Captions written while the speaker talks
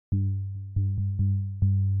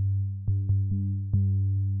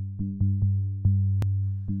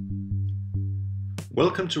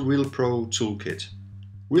Welcome to RealPro Toolkit.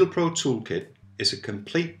 RealPro Toolkit is a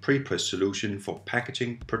complete prepress solution for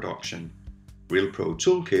packaging production. RealPro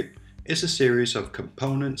Toolkit is a series of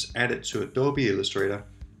components added to Adobe Illustrator,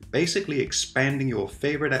 basically expanding your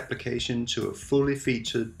favorite application to a fully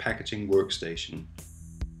featured packaging workstation.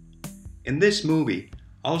 In this movie,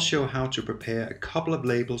 I'll show how to prepare a couple of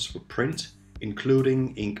labels for print,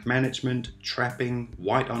 including ink management, trapping,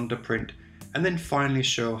 white underprint, and then finally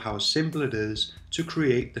show how simple it is to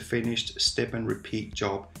create the finished step and repeat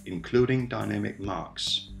job, including dynamic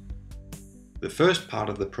marks. The first part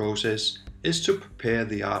of the process is to prepare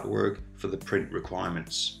the artwork for the print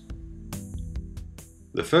requirements.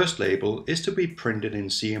 The first label is to be printed in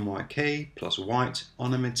CMYK plus white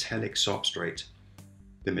on a metallic substrate.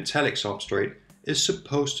 The metallic substrate is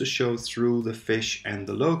supposed to show through the fish and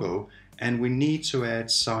the logo, and we need to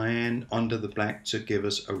add cyan under the black to give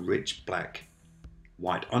us a rich black.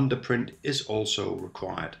 White underprint is also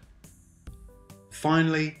required.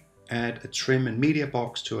 Finally, add a trim and media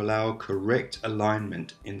box to allow correct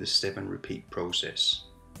alignment in the step and repeat process.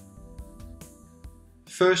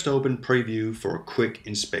 First, open Preview for a quick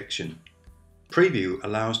inspection. Preview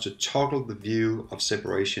allows to toggle the view of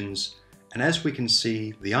separations, and as we can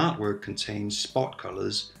see, the artwork contains spot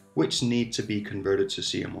colors which need to be converted to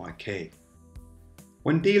CMYK.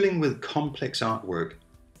 When dealing with complex artwork,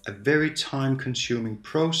 a very time-consuming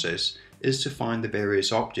process is to find the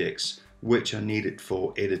various objects which are needed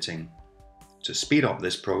for editing. To speed up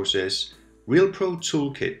this process, RealPro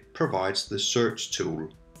Toolkit provides the search tool.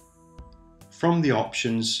 From the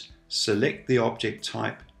options, select the object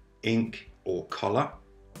type, ink or color,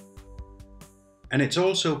 and it's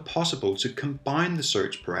also possible to combine the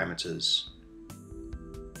search parameters.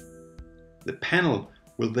 The panel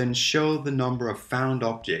will then show the number of found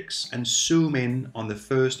objects and zoom in on the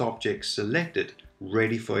first object selected,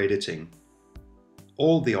 ready for editing.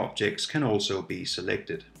 All the objects can also be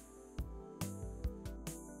selected.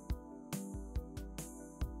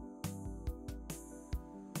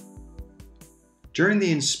 During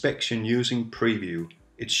the inspection using Preview,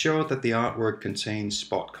 it showed that the artwork contains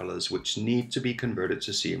spot colors which need to be converted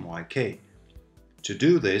to CMYK. To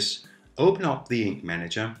do this, open up the Ink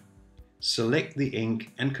Manager, select the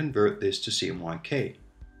ink and convert this to CMYK.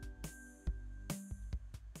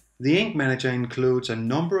 The Ink Manager includes a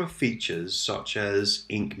number of features such as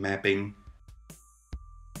ink mapping,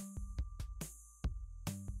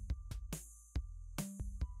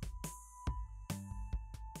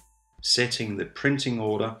 setting the printing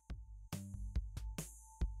order,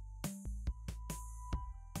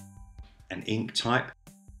 an ink type,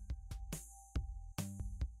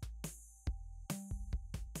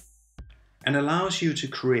 and allows you to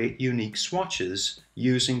create unique swatches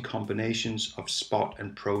using combinations of spot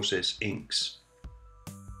and process inks.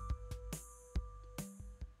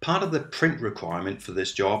 Part of the print requirement for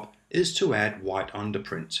this job is to add white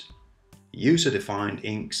underprint. User-defined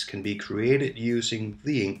inks can be created using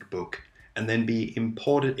the ink book and then be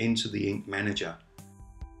imported into the Ink Manager.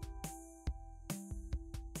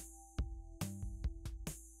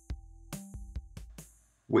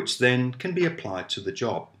 Which then can be applied to the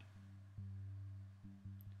job.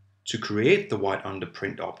 To create the white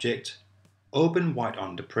underprint object, open white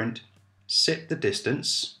underprint, set the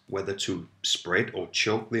distance, whether to spread or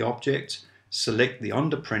choke the object, select the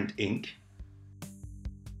underprint ink,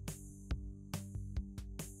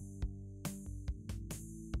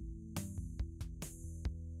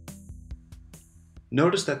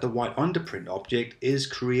 notice that the white underprint object is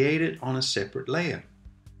created on a separate layer.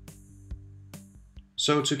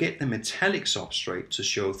 So to get the metallic substrate to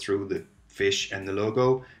show through the fish and the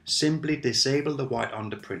logo, simply disable the white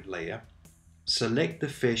underprint layer, select the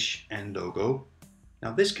fish and logo.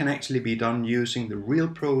 Now this can actually be done using the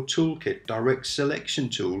RealPro Toolkit direct selection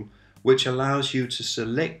tool, which allows you to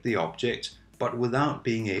select the object but without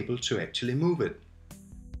being able to actually move it.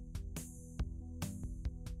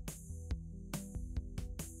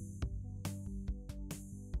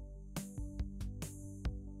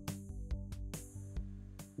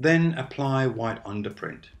 Then apply white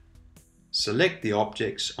underprint. Select the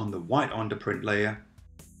objects on the white underprint layer,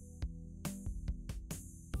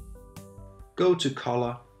 go to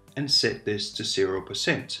color and set this to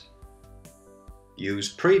 0%.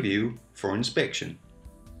 Use Preview for inspection.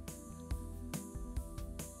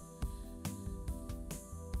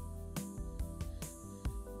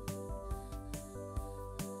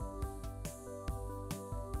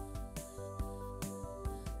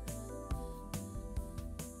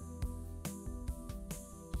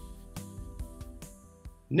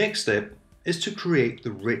 Next step is to create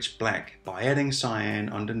the rich black by adding cyan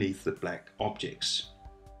underneath the black objects.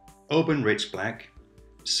 Open Rich Black,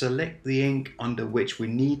 select the ink under which we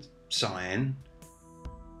need cyan,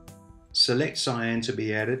 select cyan to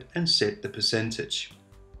be added and set the percentage.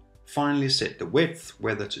 Finally set the width,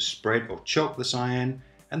 whether to spread or choke the cyan,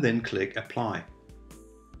 and then click apply.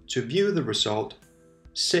 To view the result,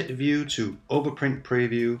 set view to overprint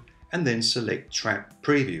preview and then select trap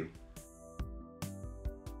preview.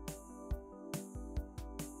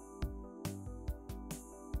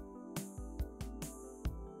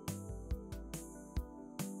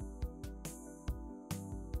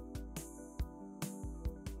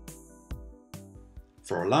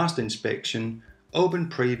 For a last inspection, open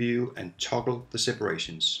preview and toggle the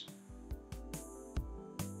separations.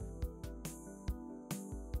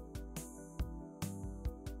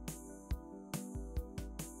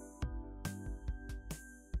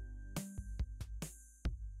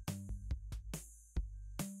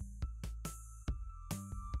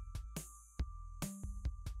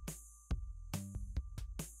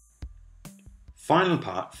 Final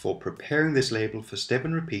part for preparing this label for step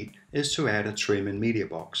and repeat is to add a trim and media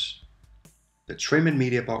box. The trim and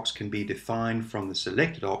media box can be defined from the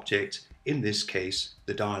selected object, in this case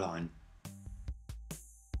the die line.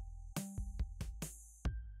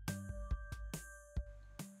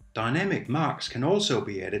 Dynamic marks can also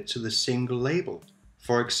be added to the single label,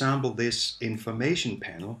 for example this information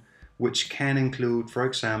panel, which can include, for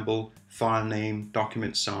example, file name,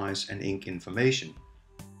 document size and ink information.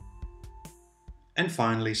 And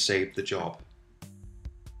finally save the job.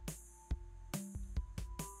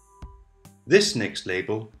 This next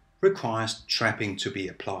label requires trapping to be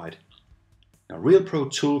applied. Now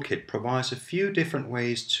RealPro Toolkit provides a few different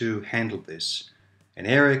ways to handle this. An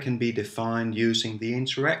area can be defined using the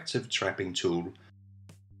interactive trapping tool,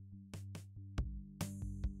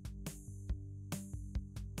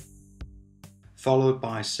 followed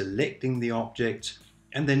by selecting the object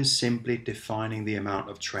and then simply defining the amount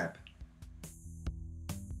of trap.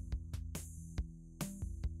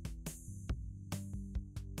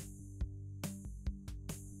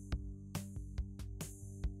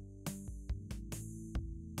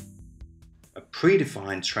 A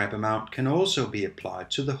predefined trap amount can also be applied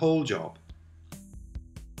to the whole job.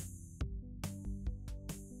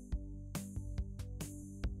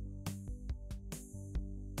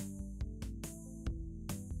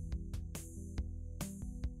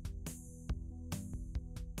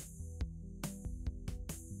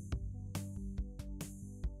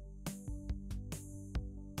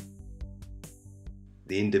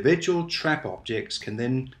 The individual trap objects can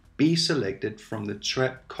then be selected from the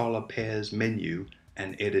Trap Color Pairs menu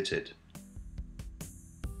and edited.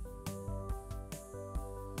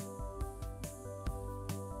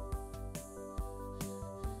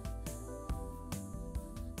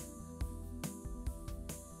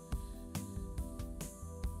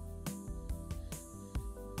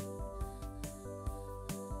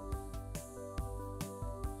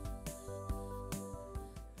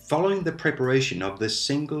 Following the preparation of this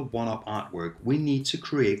single one-up artwork, we need to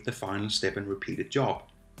create the final step and repeated job.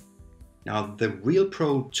 Now, the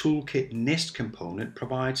RealPro Toolkit Nest component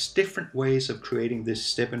provides different ways of creating this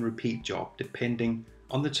step and repeat job depending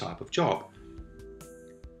on the type of job.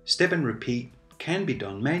 Step and repeat can be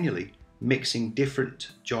done manually, mixing different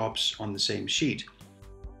jobs on the same sheet.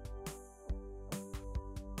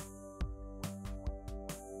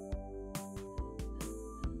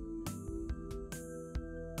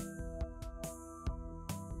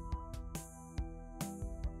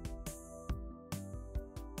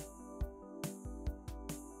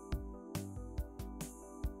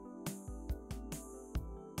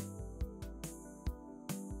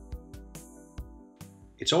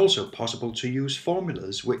 It's also possible to use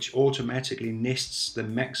formulas which automatically nests the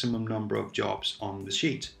maximum number of jobs on the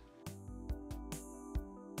sheet.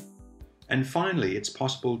 And finally, it's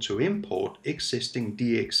possible to import existing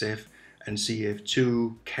DXF and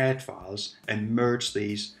CF2 CAD files and merge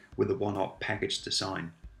these with a one-up package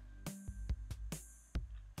design.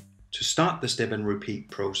 To start the step and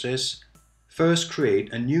repeat process, first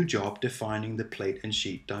create a new job defining the plate and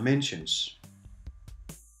sheet dimensions.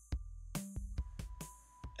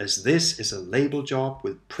 As this is a label job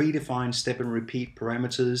with predefined step and repeat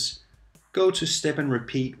parameters, go to step and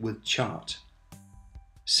repeat with chart.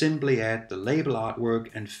 Simply add the label artwork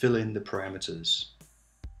and fill in the parameters.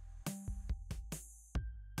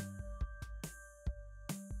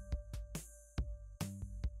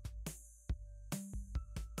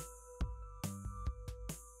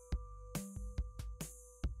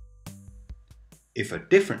 If a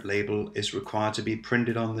different label is required to be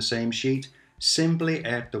printed on the same sheet, simply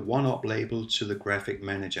add the one-up label to the graphic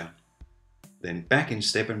manager. Then back in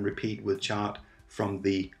step and repeat with chart, From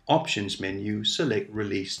the Options menu, select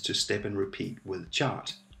Release to Step and Repeat with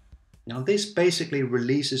Chart. Now this basically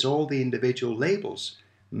releases all the individual labels,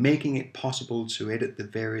 making it possible to edit the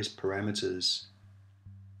various parameters.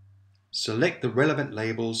 Select the relevant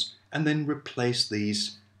labels and then replace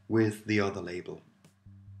these with the other label.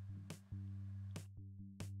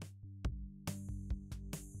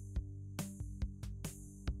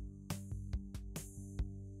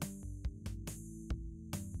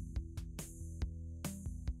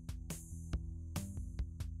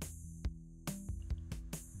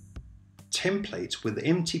 Templates with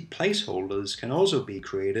empty placeholders can also be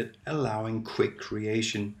created, allowing quick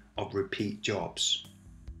creation of repeat jobs.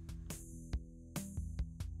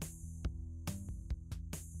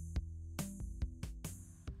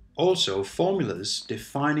 Also, formulas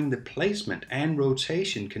defining the placement and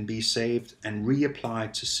rotation can be saved and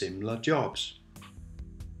reapplied to similar jobs.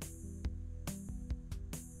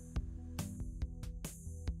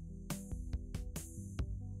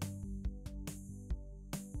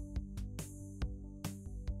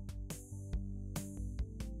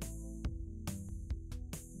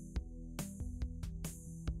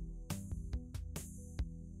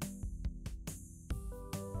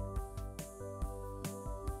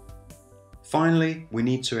 Finally, we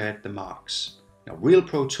need to add the marks. Now,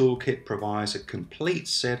 RealPro Toolkit provides a complete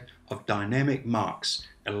set of dynamic marks,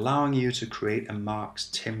 allowing you to create a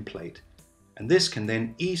marks template, and this can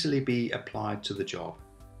then easily be applied to the job.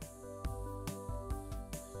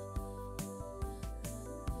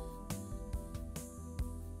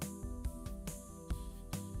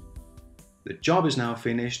 The job is now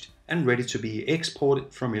finished and ready to be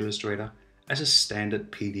exported from Illustrator as a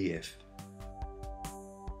standard PDF.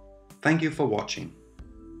 Thank you for watching.